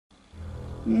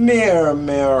Mirror,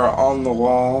 mirror on the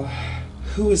wall,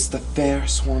 who is the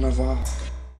fairest one of all?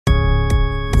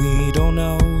 We don't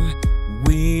know,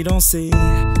 we don't see,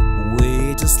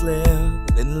 we just live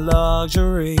in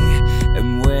luxury.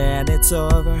 And when it's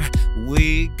over,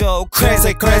 we go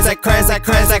crazy, crazy, crazy,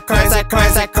 crazy, crazy,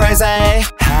 crazy, crazy.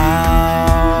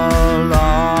 How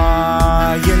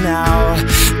are you now?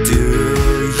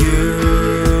 Do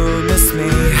you miss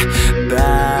me?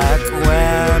 Back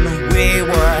when we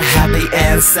were happy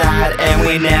and sad and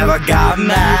we never got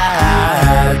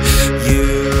mad.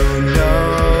 You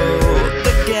know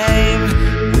the game,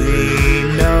 we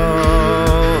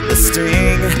know the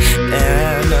sting.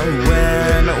 And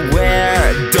when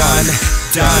we're done,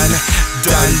 done,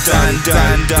 done, done,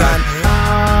 done, done,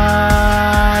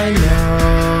 I know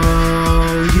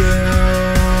you.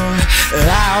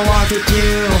 I wanted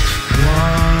you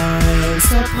once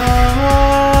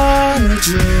upon a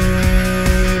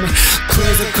dream.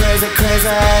 Crazy, crazy, crazy,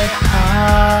 I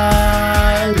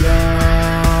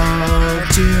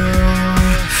loved you.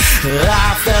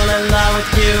 I fell in love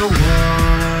with you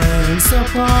once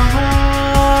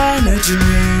upon a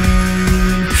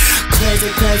dream. Crazy,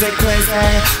 crazy, crazy,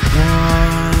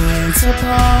 once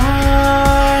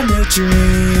upon a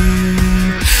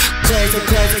dream. Crazy,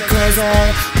 crazy, crazy,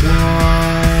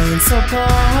 once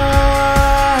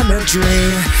upon a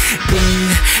dream.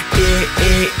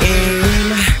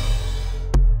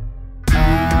 I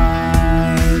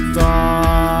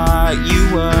thought you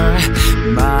were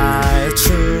my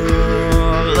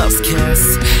true love's kiss,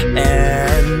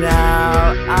 and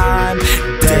now I'm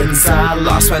dead inside,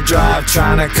 lost my drive,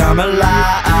 trying to come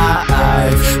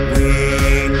alive.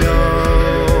 We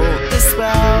know the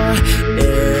spell.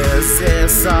 Is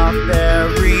this a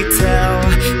fairy tale?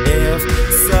 If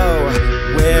so,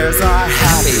 where's our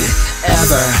happy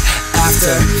ever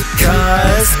after?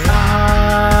 'Cause I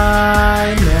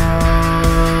know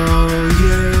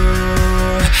you.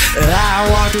 I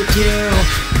wanted you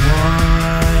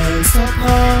once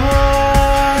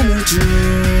upon a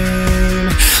dream.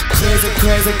 Crazy,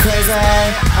 crazy, crazy,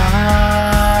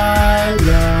 I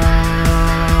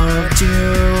loved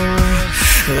you.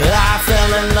 I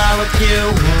fell in love with you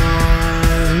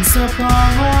once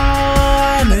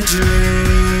upon a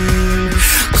dream.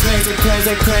 Crazy,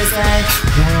 crazy, crazy,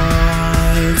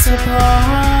 once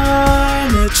upon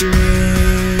a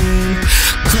dream.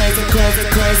 Crazy, crazy,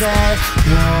 crazy,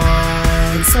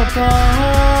 once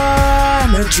upon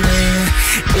a dream.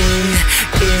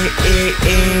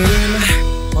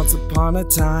 Once upon a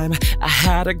time, I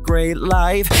had a great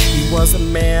life. He was a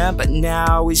man, but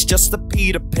now he's just a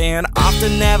Peter Pan. Off to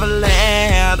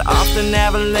Neverland, off to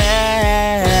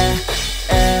Neverland.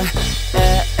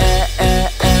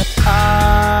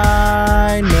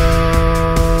 I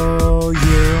know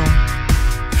you.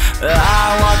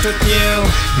 I walked with you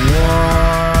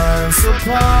once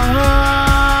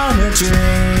upon a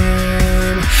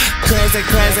dream. Crazy,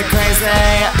 crazy, crazy,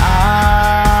 I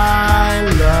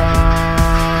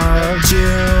loved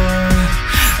you.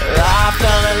 I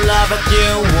fell in love with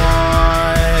you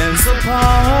once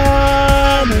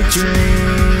upon a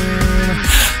dream.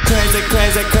 Crazy,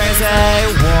 crazy, crazy,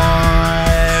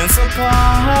 once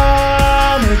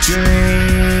upon a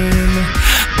dream.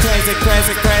 Crazy,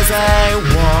 crazy, crazy,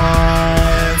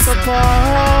 once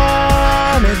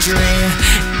upon a dream.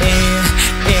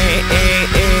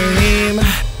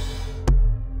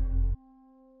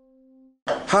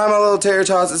 Hi my little Tatter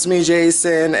Tots, it's me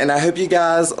Jason, and I hope you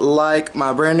guys like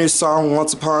my brand new song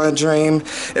Once Upon a Dream.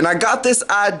 And I got this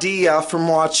idea from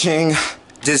watching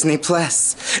Disney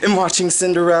Plus and watching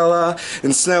Cinderella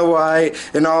and Snow White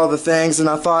and all the things, and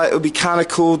I thought it would be kind of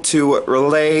cool to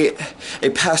relate a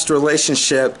past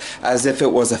relationship as if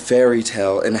it was a fairy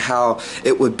tale and how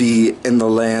it would be in the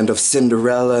land of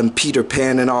Cinderella and Peter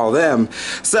Pan and all them.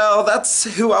 So that's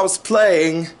who I was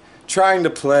trying to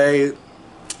play.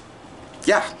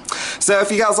 Yeah, so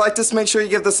if you guys like this, make sure you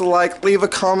give this a like, leave a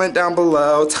comment down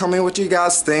below, tell me what you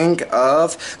guys think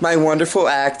of my wonderful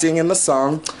acting in the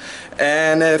song.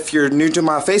 And if you're new to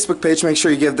my Facebook page, make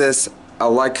sure you give this a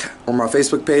like on my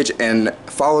Facebook page and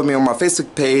follow me on my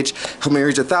Facebook page. Help me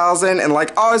reach 1,000, and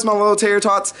like always my little Tatter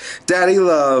Tots, Daddy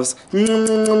loves.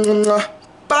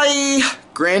 Bye!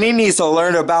 Granny needs to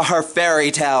learn about her fairy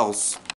tales.